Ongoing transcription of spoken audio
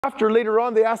After, later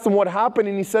on, they asked him what happened,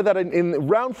 and he said that in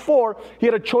round 4, he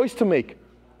had a choice to make.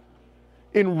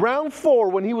 In round 4,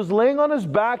 when he was laying on his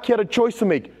back, he had a choice to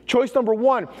make. Choice number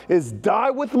 1 is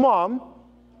die with mom,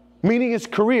 meaning his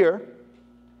career,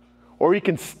 or he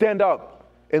can stand up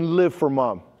and live for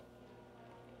mom.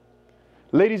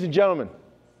 Ladies and gentlemen,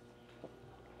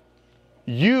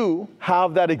 you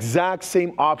have that exact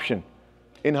same option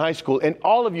in high school, and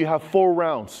all of you have 4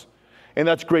 rounds, and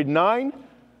that's grade 9,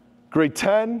 grade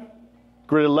 10,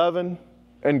 grade 11,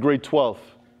 and grade 12.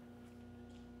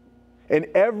 And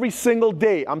every single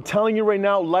day, I'm telling you right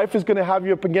now, life is going to have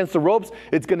you up against the ropes.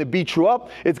 It's going to beat you up.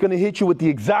 It's going to hit you with the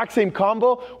exact same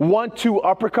combo, 1-2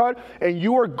 uppercut, and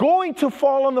you are going to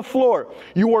fall on the floor.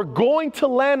 You are going to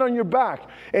land on your back.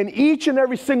 And each and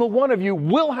every single one of you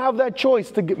will have that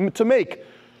choice to make.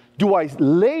 Do I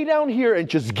lay down here and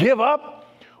just give up,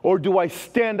 or do I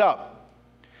stand up?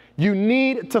 You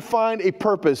need to find a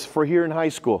purpose for here in high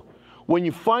school. When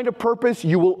you find a purpose,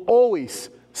 you will always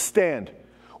stand.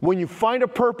 When you find a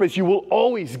purpose, you will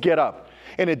always get up.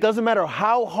 And it doesn't matter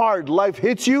how hard life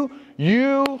hits you,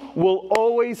 you will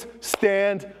always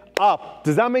stand up.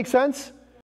 Does that make sense?